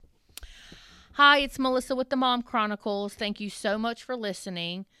Hi, it's Melissa with the Mom Chronicles. Thank you so much for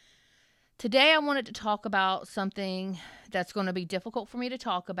listening. Today, I wanted to talk about something that's going to be difficult for me to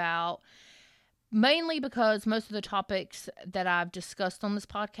talk about, mainly because most of the topics that I've discussed on this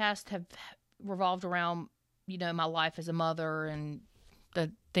podcast have revolved around, my life as a mother and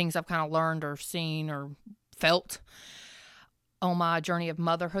the things I've kind of learned or seen or felt on my journey of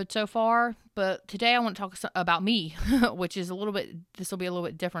motherhood so far. But today I want to talk about me, which is this will be a little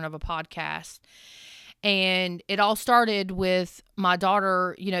bit different of a podcast. And it all started with my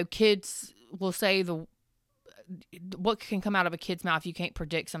daughter. Kids will say what can come out of a kid's mouth you can't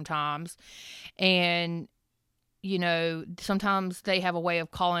predict sometimes. And, sometimes they have a way of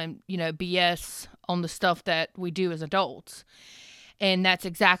calling, BS on the stuff that we do as adults. And that's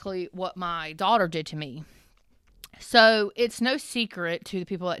exactly what my daughter did to me. So it's no secret to the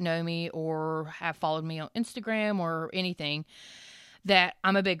people that know me or have followed me on Instagram or anything that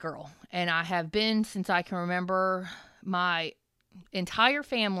I'm a big girl. And I have been since I can remember. My entire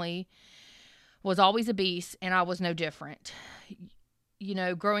family was always a beast, and I was no different.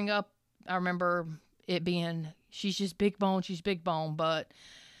 Growing up, I remember it being, she's just big bone, but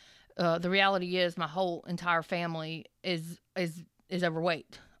the reality is my whole entire family is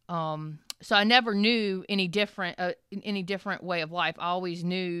overweight. So I never knew any different way of life. I always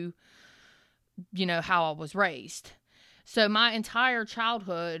knew, how I was raised. So my entire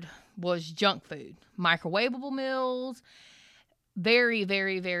childhood was junk food, microwavable meals, very,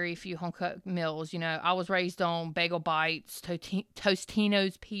 very, very few home cooked meals. I was raised on bagel bites,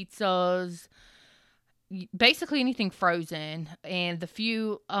 Tostino's pizzas, basically anything frozen. And the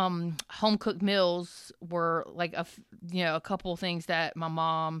few home cooked meals were like a couple things that my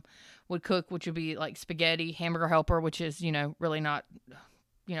mom would cook, which would be like spaghetti, hamburger helper, which is really not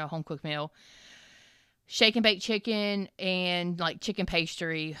home cooked meal, shake and bake chicken, and like chicken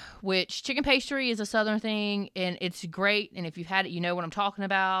pastry, which chicken pastry is a Southern thing and it's great. And if you've had it, you know what I'm talking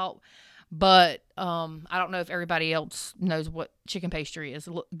about. But I don't know if everybody else knows what chicken pastry is.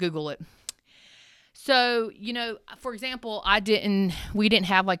 Google it. So, for example, we didn't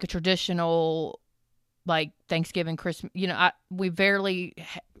have like a traditional like Thanksgiving, Christmas, we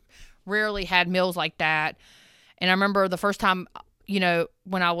rarely had meals like that. And I remember the first time,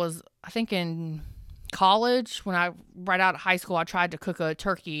 when I was, I think in college, right out of high school, I tried to cook a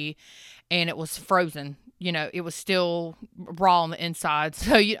turkey and it was frozen. It was still raw on the inside.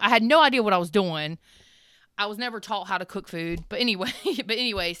 So I had no idea what I was doing. I was never taught how to cook food. But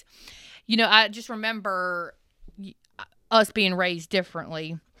anyways, I just remember us being raised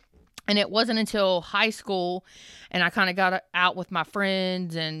differently. And it wasn't until high school and I kind of got out with my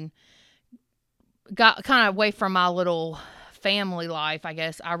friends and got kind of away from my little family life, I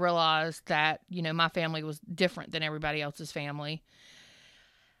guess, I realized that, my family was different than everybody else's family.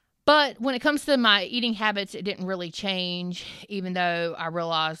 But when it comes to my eating habits, it didn't really change, even though I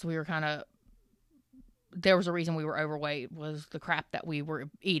realized there was a reason we were overweight, was the crap that we were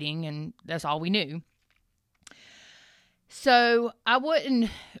eating, and that's all we knew. So I wouldn't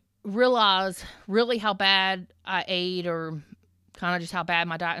realize really how bad I ate or kind of just how bad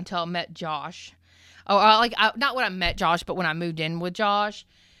my diet until I met Josh. Not when I met Josh, but when I moved in with Josh.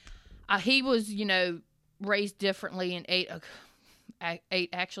 He was, raised differently and ate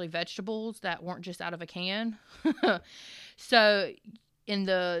actually vegetables that weren't just out of a can. So in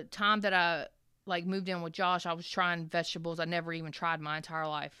the time that I moved in with Josh, I was trying vegetables I never even tried my entire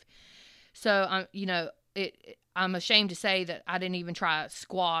life. So I'm ashamed to say that I didn't even try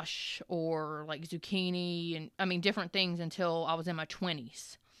squash or like zucchini and different things until I was in my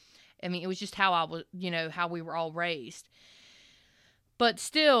 20s. It was just how I was, how we were all raised. But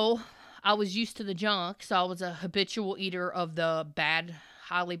still, I was used to the junk, so I was a habitual eater of the bad,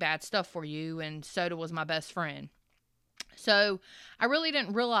 highly bad stuff for you, and soda was my best friend. So I really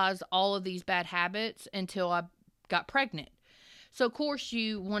didn't realize all of these bad habits until I got pregnant. So, of course,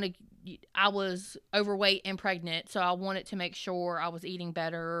 I was overweight and pregnant, so I wanted to make sure I was eating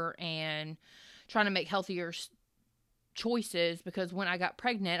better and trying to make healthier choices, because when I got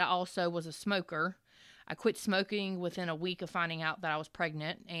pregnant, I also was a smoker. I quit smoking within a week of finding out that I was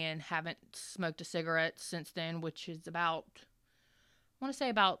pregnant and haven't smoked a cigarette since then, which is about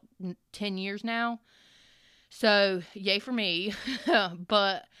 10 years now. So, yay for me.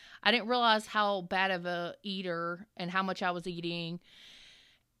 But I didn't realize how bad of a eater and how much I was eating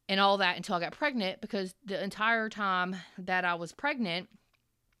and all that until I got pregnant, because the entire time that I was pregnant,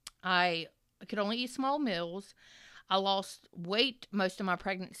 I could only eat small meals. I lost weight most of my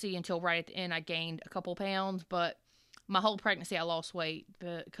pregnancy until right at the end. I gained a couple pounds, but my whole pregnancy I lost weight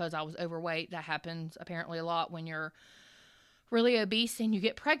because I was overweight. That happens apparently a lot when you're really obese and you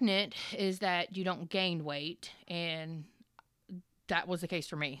get pregnant is that you don't gain weight. And that was the case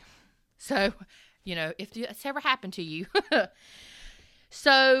for me. So, if it's ever happened to you.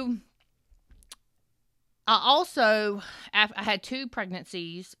 So, I had 2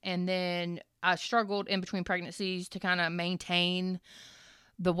 pregnancies, and then I struggled in between pregnancies to kind of maintain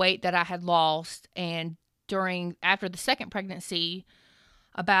the weight that I had lost. And after the second pregnancy,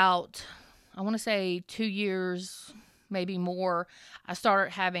 about, I want to say 2 years, maybe more, I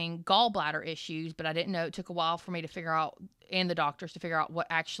started having gallbladder issues, but I didn't know. It took a while for me to figure out, and the doctors to figure out what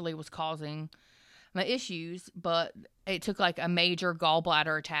actually was causing my issues. But it took like a major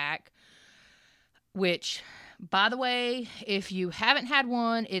gallbladder attack, which, by the way, if you haven't had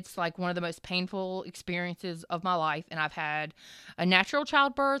one, it's like one of the most painful experiences of my life. And I've had a natural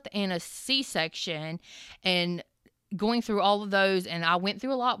childbirth and a C-section, and going through all of those, and I went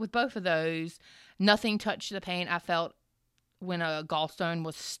through a lot with both of those. Nothing touched the pain I felt when a gallstone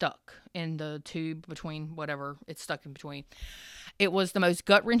was stuck in the tube between whatever it's stuck in between. It was the most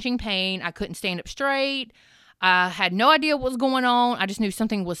gut-wrenching pain. I couldn't stand up straight. I had no idea what was going on. I just knew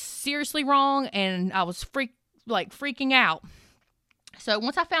something was seriously wrong, and I was freaking out. So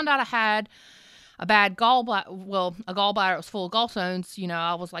once I found out I had a bad gallbladder, a gallbladder that was full of gallstones,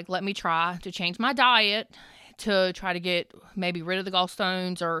 I was like, let me try to change my diet to try to get maybe rid of the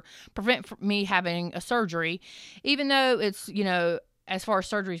gallstones or prevent me having a surgery, even though it's, as far as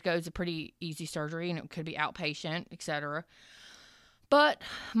surgeries goes, a pretty easy surgery, and it could be outpatient, etc. But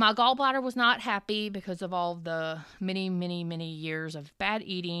my gallbladder was not happy because of all the many, many, many years of bad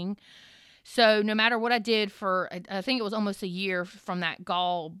eating. So no matter what I did for, I think it was almost a year from that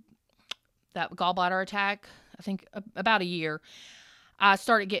gallbladder attack, I think about a year, I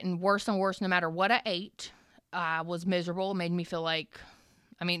started getting worse and worse no matter what I ate. I was miserable. It made me feel like,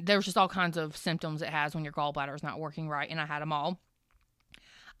 there's just all kinds of symptoms it has when your gallbladder is not working right, and I had them all.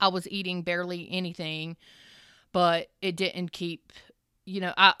 I was eating barely anything, but it didn't keep,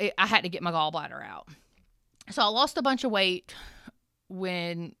 I had to get my gallbladder out. So I lost a bunch of weight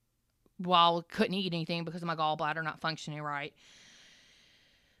while I couldn't eat anything because of my gallbladder not functioning right.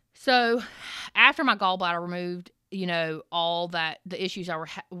 So after my gallbladder removed, all that the issues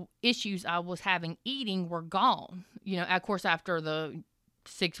I was having eating were gone. Of course, after the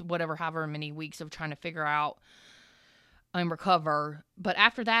however many weeks of trying to figure out and recover. But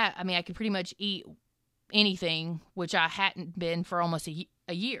after that, I could pretty much eat anything, which I hadn't been for almost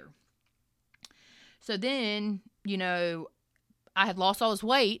a year. So then, I had lost all this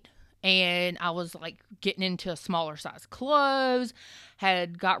weight, and I was like getting into smaller size clothes,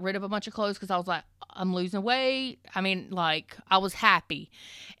 had got rid of a bunch of clothes because I was like, I'm losing weight. I was happy.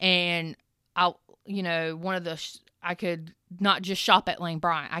 And I could not just shop at Lane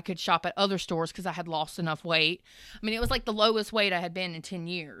Bryant. I could shop at other stores because I had lost enough weight. It was like the lowest weight I had been in 10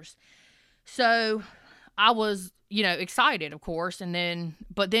 years. So I was, excited, of course.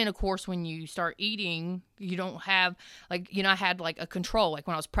 But then, of course, when you start eating, you don't have, I had like a control. Like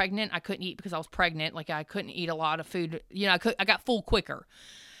when I was pregnant, I couldn't eat because I was pregnant. Like I couldn't eat a lot of food. I got full quicker.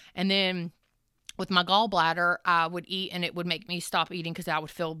 And then with my gallbladder, I would eat and it would make me stop eating because I would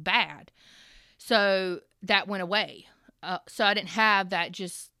feel bad. So that went away. So I didn't have that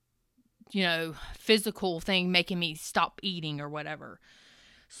just, physical thing making me stop eating or whatever.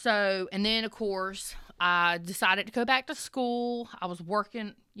 So, and then of course, I decided to go back to school. I was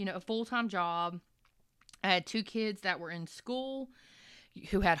working, a full-time job. I had 2 kids that were in school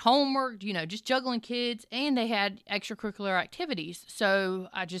who had homework, just juggling kids, and they had extracurricular activities. So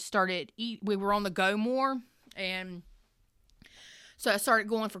I just started we were on the go more, and so I started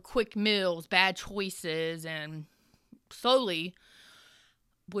going for quick meals, bad choices, and slowly,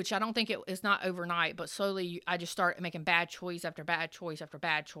 which I don't think it's not overnight, but slowly I just started making bad choice after bad choice after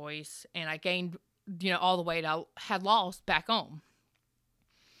bad choice, and I gained, all the weight I had lost back on.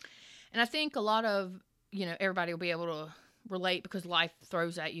 And I think a lot of, everybody will be able to relate because life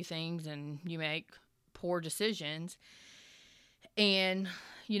throws at you things and you make poor decisions. And,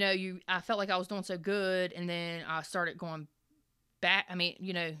 I felt like I was doing so good, and then I started going bad.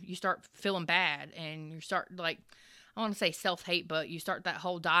 You start feeling bad, and you start I want to say self-hate, but you start that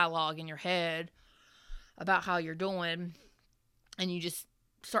whole dialogue in your head about how you're doing, and you just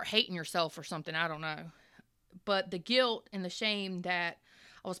start hating yourself or something. I don't know. But the guilt and the shame that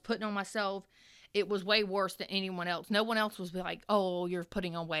I was putting on myself, it was way worse than anyone else. No one else was like, oh, you're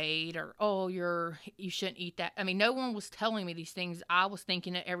putting on weight, or, oh, you shouldn't eat that. No one was telling me these things. I was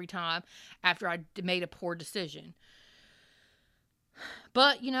thinking it every time after I made a poor decision.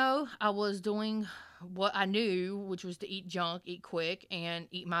 But, I was doing what I knew, which was to eat junk, eat quick, and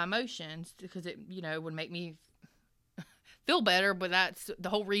eat my emotions because it, would make me feel better, but that's the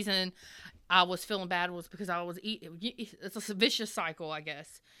whole reason I was feeling bad was because I was eating. It's a vicious cycle, I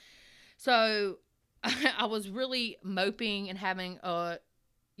guess. So I was really moping and having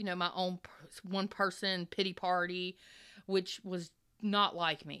my own one person pity party, which was not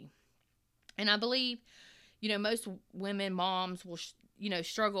like me. And I believe, most women, moms will,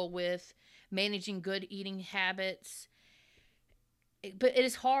 struggle with managing good eating habits. But it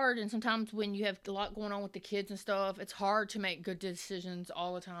is hard, and sometimes when you have a lot going on with the kids and stuff, it's hard to make good decisions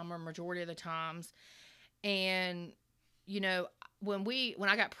all the time or majority of the times. And when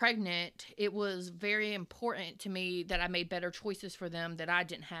I got pregnant, it was very important to me that I made better choices for them that I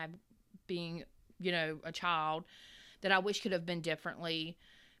didn't have being, a child, that I wish could have been differently,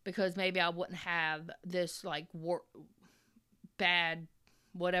 because maybe I wouldn't have this like bad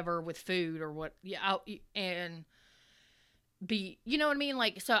whatever with food or what. Yeah, and be, you know what I mean?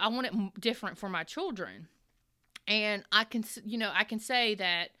 Like, so I want it different for my children. And I can say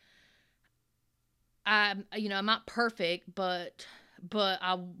that I'm not perfect, but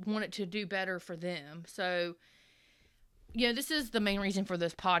I want it to do better for them. So, this is the main reason for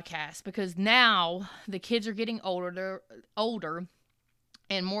this podcast, because now the kids are getting older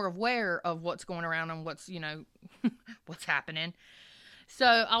and more aware of what's going around and what's, what's happening. So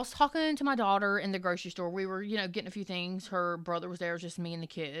I was talking to my daughter in the grocery store. We were, getting a few things. Her brother was there. It was just me and the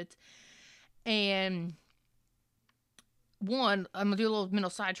kids. And one, I'm going to do a little mental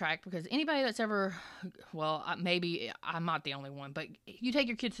sidetrack, because anybody that's ever, well, maybe I'm not the only one, but you take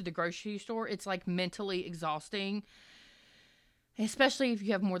your kids to the grocery store, it's like mentally exhausting. Especially if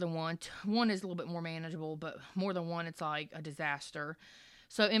you have more than one. One is a little bit more manageable, but more than one, it's like a disaster.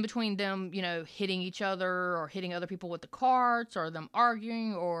 So in between them, hitting each other or hitting other people with the carts, or them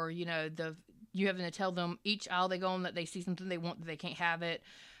arguing, or, you having to tell them each aisle they go on that they see something they want that they can't have it.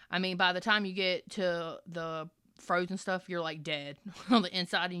 I mean, by the time you get to the frozen stuff, you're like dead on the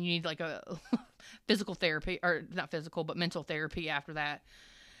inside, and you need like a physical therapy, or not physical, but mental therapy after that.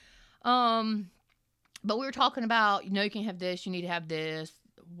 But we were talking about, you can have this, you need to have this.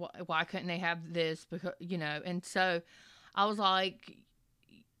 Why couldn't they have this? Because, and so I was like,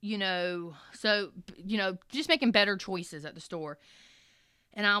 just making better choices at the store.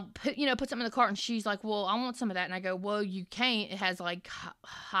 And I'll put something in the cart, and she's like, well, I want some of that. And I go, well, you can't. It has like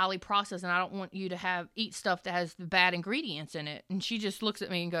highly processed, and I don't want you to eat stuff that has the bad ingredients in it. And she just looks at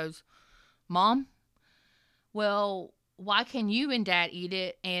me and goes, Mom, well, why can you and Dad eat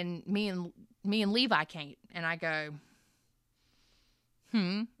it and me and Levi can't? And I go,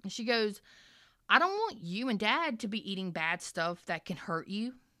 And she goes, I don't want you and Dad to be eating bad stuff that can hurt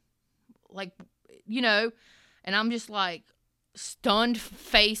you. Like, and I'm just like stunned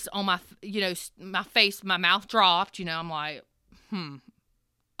face on my, my face, my mouth dropped, I'm like, I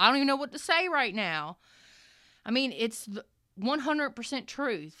don't even know what to say right now. I mean, it's 100%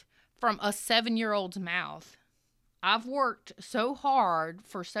 truth from a 7-year-old's mouth. I've worked so hard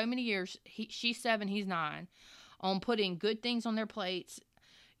for so many years. She's 7, he's 9, on putting good things on their plates,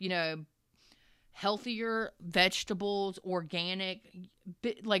 healthier vegetables, organic,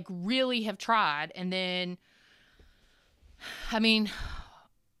 like really have tried. And then, I mean,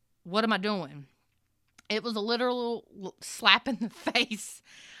 what am I doing? It was a literal slap in the face.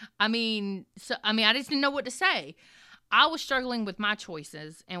 I just didn't know what to say. I was struggling with my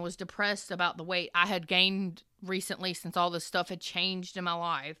choices and was depressed about the weight I had gained recently since all this stuff had changed in my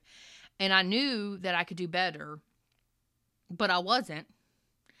life. And I knew that I could do better, but I wasn't.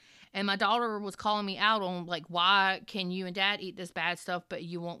 And my daughter was calling me out on, like, why can you and Dad eat this bad stuff, but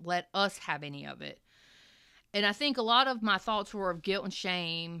you won't let us have any of it? And I think a lot of my thoughts were of guilt and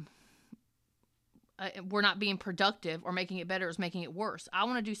shame. We're not being productive or making it better. It's making it worse. I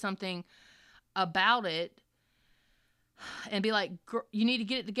want to do something about it and be like, you need to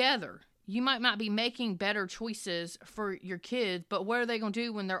get it together. You might not be making better choices for your kids, but what are they going to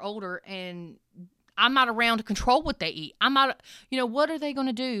do when they're older and I'm not around to control what they eat? What are they going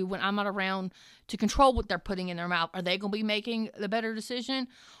to do when I'm not around to control what they're putting in their mouth? Are they going to be making the better decision?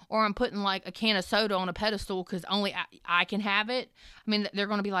 Or I'm putting like a can of soda on a pedestal because only I can have it? I mean, they're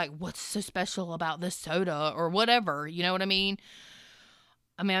going to be like, what's so special about this soda or whatever? You know what I mean?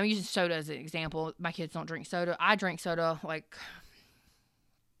 I'm using soda as an example. My kids don't drink soda. I drink soda like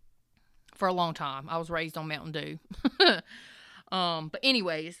for a long time. I was raised on Mountain Dew. But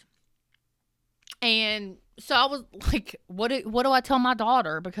anyways, and so I was like, what do I tell my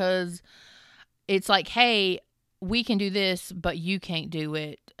daughter? Because it's like, hey, we can do this, but you can't do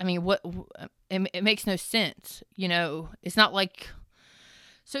it. I mean, it makes no sense. It's not like,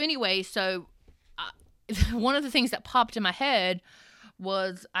 so anyway, one of the things that popped in my head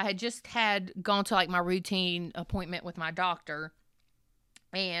was I had just had gone to like my routine appointment with my doctor,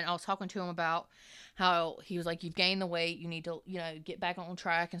 and I was talking to him about how he was like, you've gained the weight, you need to, get back on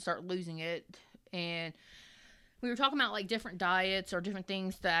track and start losing it. And we were talking about like different diets or different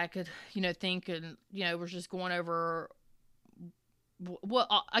things that I could, think, and, we're just going over what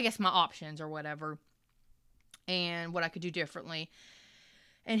I guess my options or whatever, and what I could do differently.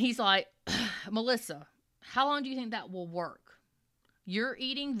 And he's like, Melissa, how long do you think that will work? You're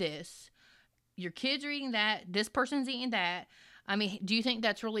eating this, your kids are eating that, this person's eating that. I mean, do you think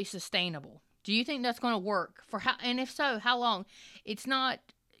that's really sustainable? Do you think that's going to work for how? And if so, how long? It's not,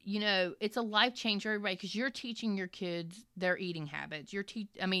 it's a life changer, everybody, because you're teaching your kids their eating habits.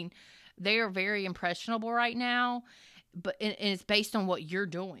 I mean, they are very impressionable right now, but and it's based on what you're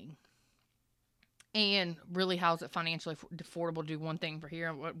doing. And really, how is it financially affordable to do one thing for here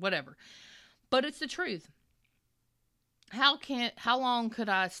and whatever? But it's the truth. How long could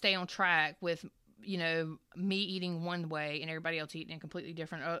I stay on track with, me eating one way and everybody else eating completely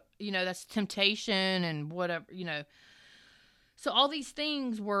different? That's temptation and whatever, So all these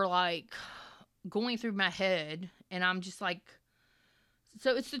things were like going through my head, and I'm just like,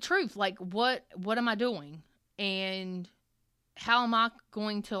 so it's the truth. Like, what am I doing? And how am I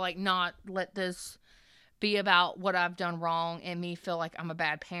going to like not let this be about what I've done wrong and me feel like I'm a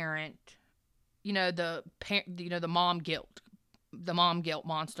bad parent? The mom guilt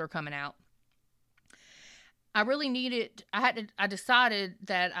monster coming out. I really needed, I decided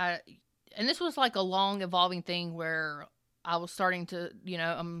that and this was like a long evolving thing where I was starting to,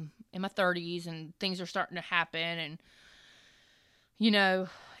 I'm in my 30s and things are starting to happen, and,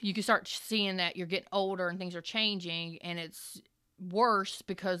 you can start seeing that you're getting older and things are changing, and it's worse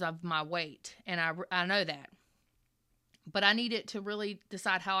because of my weight. And I know that. But I needed to really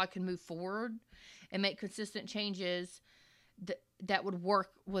decide how I can move forward and make consistent changes that would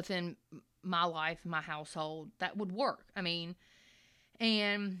work within my life, my household, that would work. I mean,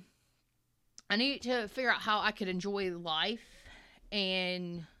 and I needed to figure out how I could enjoy life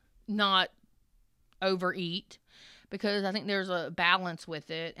and not overeat, because I think there's a balance with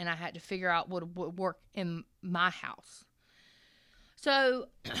it, and I had to figure out what would work in my house. So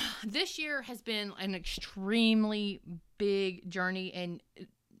this year has been an extremely big journey and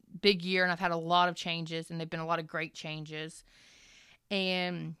big year, and I've had a lot of changes, and they've been a lot of great changes.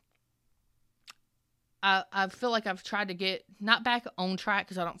 And I feel like I've tried to get not back on track,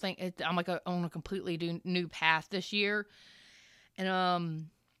 because I don't think I'm like on a completely new path this year. And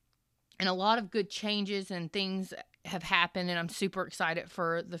a lot of good changes and things have happened, and I'm super excited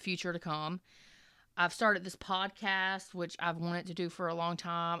for the future to come. I've started this podcast, which I've wanted to do for a long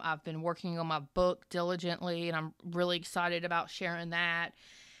time. I've been working on my book diligently, and I'm really excited about sharing that.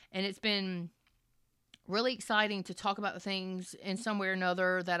 And it's been really exciting to talk about the things in some way or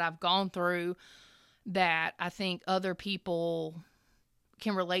another that I've gone through that I think other people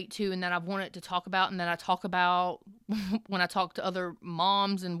can relate to, and that I've wanted to talk about, and that I talk about when I talk to other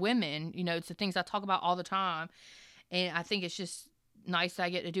moms and women. It's the things I talk about all the time. And I think it's just nice that I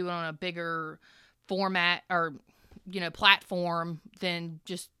get to do it on a bigger format or, platform than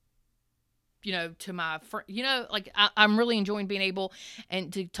just, to my friend, like I'm really enjoying being able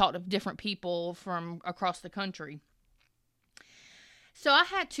and to talk to different people from across the country. So I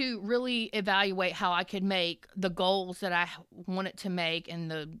had to really evaluate how I could make the goals that I wanted to make and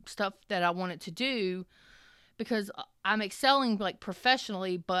the stuff that I wanted to do, because I'm excelling like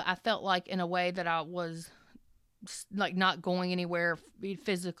professionally, but I felt like in a way that I was like not going anywhere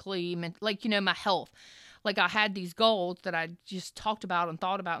physically, like, my health. Like I had these goals that I just talked about and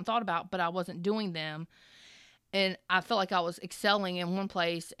thought about, but I wasn't doing them. And I felt like I was excelling in one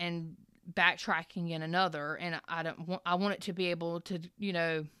place and backtracking in another. And I want it to be able to,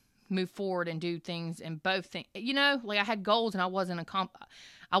 move forward and do things in both things. Like I had goals and I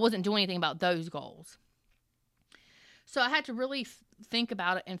wasn't doing anything about those goals. So I had to really think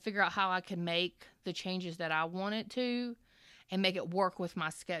about it and figure out how I could make the changes that I wanted to and make it work with my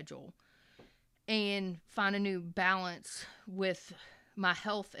schedule and find a new balance with my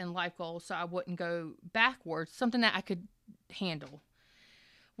health and life goals so I wouldn't go backwards, something that I could handle,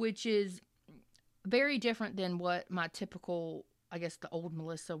 which is very different than what my typical, I guess, the old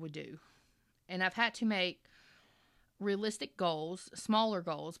Melissa would do. And I've had to make realistic goals, smaller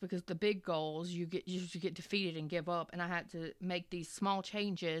goals, because the big goals you get defeated and give up. And I had to make these small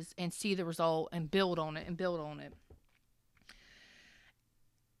changes and see the result and build on it.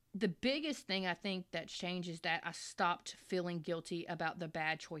 The biggest thing I think that's changed is that I stopped feeling guilty about the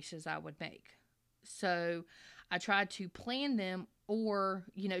bad choices I would make. So I tried to plan them or,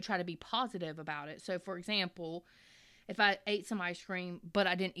 try to be positive about it. So for example, if I ate some ice cream, but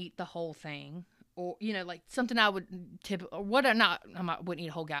I didn't eat the whole thing, or like something I would tip, or what wouldn't eat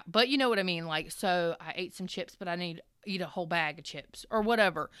a whole gallon, but you know what I mean. Like, so I ate some chips, but I need to eat a whole bag of chips or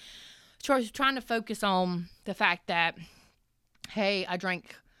whatever. So I was trying to focus on the fact that, hey, I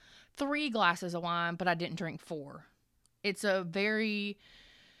drank 3 glasses of wine, but I didn't drink 4. It's a very,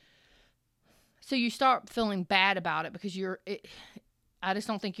 so you start feeling bad about it because I just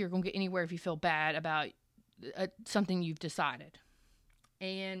don't think you're going to get anywhere if you feel bad about something you've decided.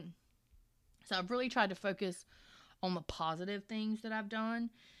 And so I've really tried to focus on the positive things that I've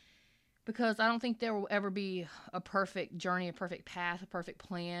done, because I don't think there will ever be a perfect journey, a perfect path, a perfect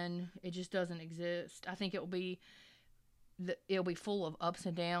plan. It just doesn't exist. I think it'll be full of ups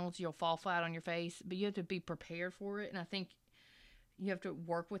and downs. You'll fall flat on your face, but you have to be prepared for it. And I think you have to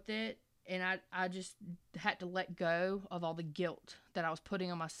work with it. And I just had to let go of all the guilt that I was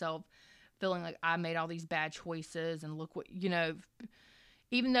putting on myself, feeling like I made all these bad choices. And look what,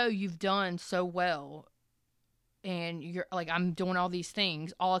 even though you've done so well and you're like, I'm doing all these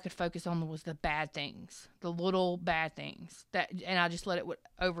things, all I could focus on was the bad things, the little bad things and I just let it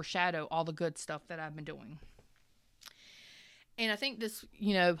overshadow all the good stuff that I've been doing. And I think this,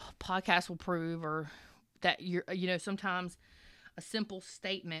 podcast will prove, or that sometimes a simple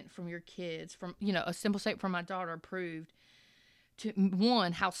statement from your kids, from, a simple statement from my daughter proved to,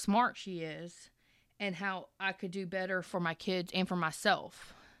 one, how smart she is and how I could do better for my kids and for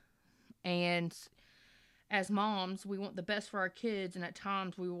myself. And as moms, we want the best for our kids, and at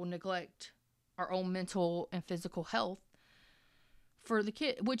times we will neglect our own mental and physical health for the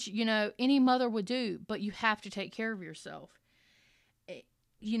kid, which, any mother would do, but you have to take care of yourself.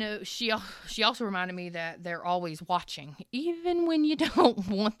 She also reminded me that they're always watching. Even when you don't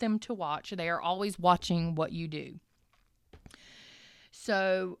want them to watch, they are always watching what you do.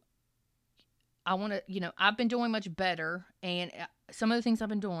 So I want to, I've been doing much better. And some of the things I've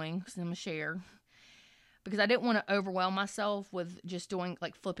been doing, so I'm going to share, because I didn't want to overwhelm myself with just doing,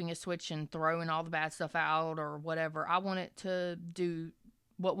 like, flipping a switch and throwing all the bad stuff out or whatever. I wanted to do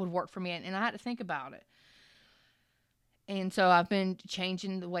what would work for me, and I had to think about it. And so I've been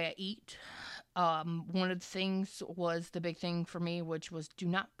changing the way I eat. One of the things was the big thing for me, which was do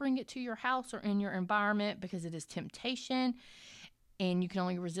not bring it to your house or in your environment, because it is temptation, and you can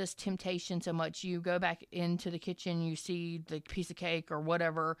only resist temptation so much. You go back into the kitchen, you see the piece of cake or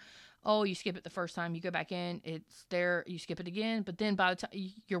whatever. Oh, you skip it the first time. You go back in, it's there. You skip it again, but then by the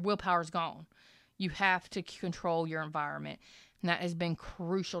time your willpower is gone, you have to control your environment, and that has been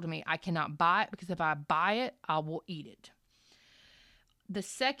crucial to me. I cannot buy it, because if I buy it, I will eat it. The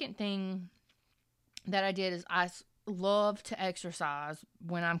second thing that I did is I love to exercise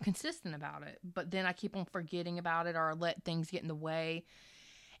when I'm consistent about it, but then I keep on forgetting about it or let things get in the way.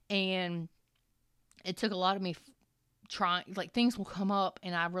 And it took a lot of me trying, like, things will come up,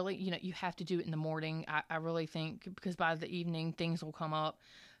 and I really, you have to do it in the morning. I really think, because by the evening, things will come up,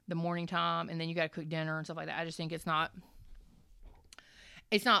 the morning time, and then you got to cook dinner and stuff like that. I just think it's not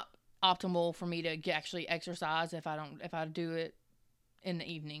optimal for me to actually exercise if I do it in the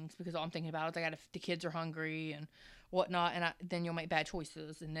evenings, because all I'm thinking about is the kids are hungry and whatnot, and then you'll make bad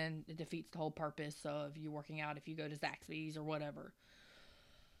choices, and then it defeats the whole purpose of you working out if you go to Zaxby's or whatever.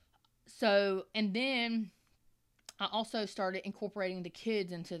 So, and then I also started incorporating the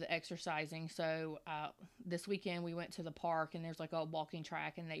kids into the exercising. So this weekend we went to the park, and there's like a walking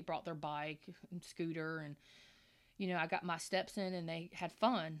track, and they brought their bike and scooter, and I got my steps in, and they had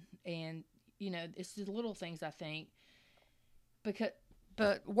fun. And it's the little things, I think,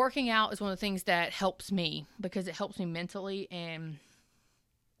 but working out is one of the things that helps me, because it helps me mentally, and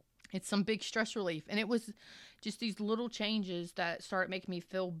it's some big stress relief. And it was just these little changes that started making me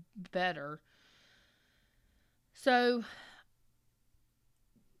feel better. So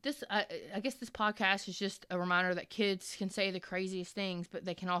I guess this podcast is just a reminder that kids can say the craziest things, but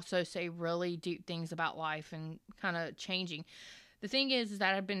they can also say really deep things about life and kind of changing. The thing is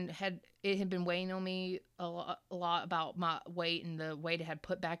that it had been weighing on me a lot about my weight and the weight it had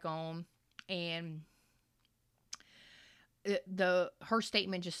put back on, and her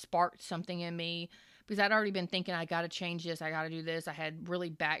statement just sparked something in me, because I'd already been thinking, I got to change this, I got to do this. I had really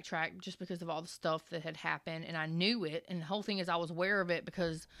backtracked just because of all the stuff that had happened, and I knew it. And the whole thing is, I was aware of it,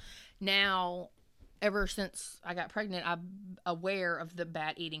 because now, ever since I got pregnant, I'm aware of the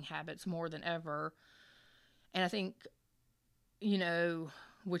bad eating habits more than ever. And I think,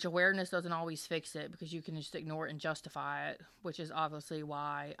 which awareness doesn't always fix it, because you can just ignore it and justify it, which is obviously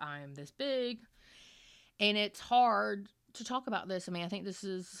why I am this big. And it's hard to talk about this. I mean, I think this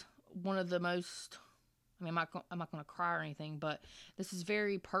is one of the most, I'm not going to cry or anything, but this is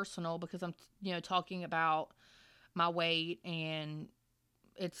very personal, because I'm, talking about my weight, and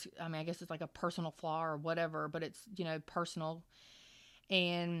it's, I mean, I guess it's like a personal flaw or whatever, but it's, personal.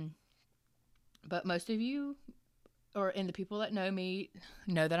 And, but most of you, and the people that know me,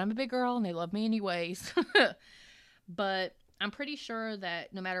 know that I'm a big girl and they love me anyways. But I'm pretty sure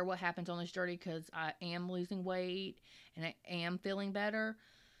that no matter what happens on this journey, because I am losing weight and I am feeling better,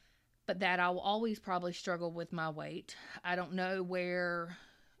 but that I will always probably struggle with my weight. I don't know where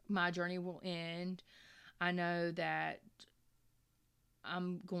my journey will end. I know that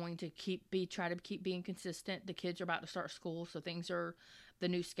I'm going to try to keep being consistent. The kids are about to start school, so the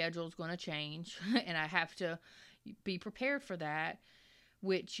new schedule is going to change, and I have to be prepared for that.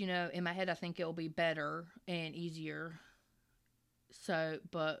 Which, in my head, I think it'll be better and easier. So,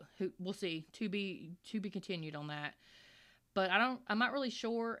 but we'll see. To be continued on that. But I'm not really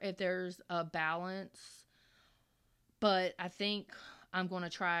sure if there's a balance. But I think I'm going to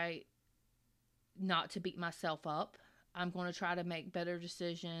try not to beat myself up. I'm going to try to make better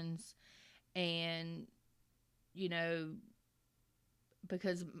decisions, and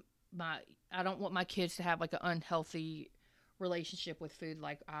because I don't want my kids to have like an unhealthy relationship with food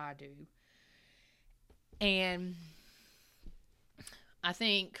like I do. And I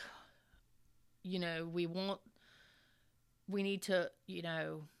think we need to,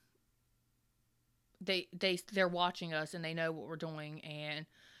 they're watching us and they know what we're doing, and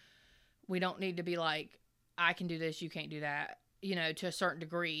we don't need to be like, I can do this, you can't do that, to a certain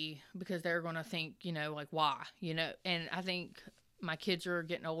degree, because they're going to think, like, why, and I think my kids are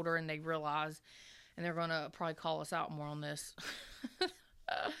getting older and they realize, and they're going to probably call us out more on this.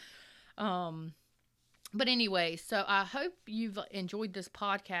 But anyway, so I hope you've enjoyed this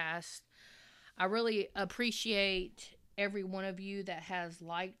podcast. I really appreciate every one of you that has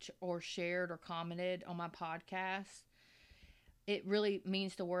liked or shared or commented on my podcast. It really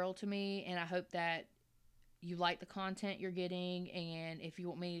means the world to me, and I hope that you like the content you're getting, and if you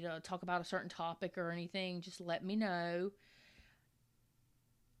want me to talk about a certain topic or anything, just let me know.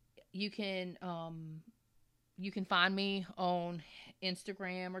 You can find me on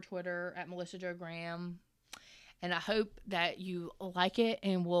Instagram or Twitter at Melissa Jo Graham. And I hope that you like it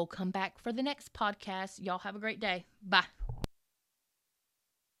and will come back for the next podcast. Y'all have a great day. Bye.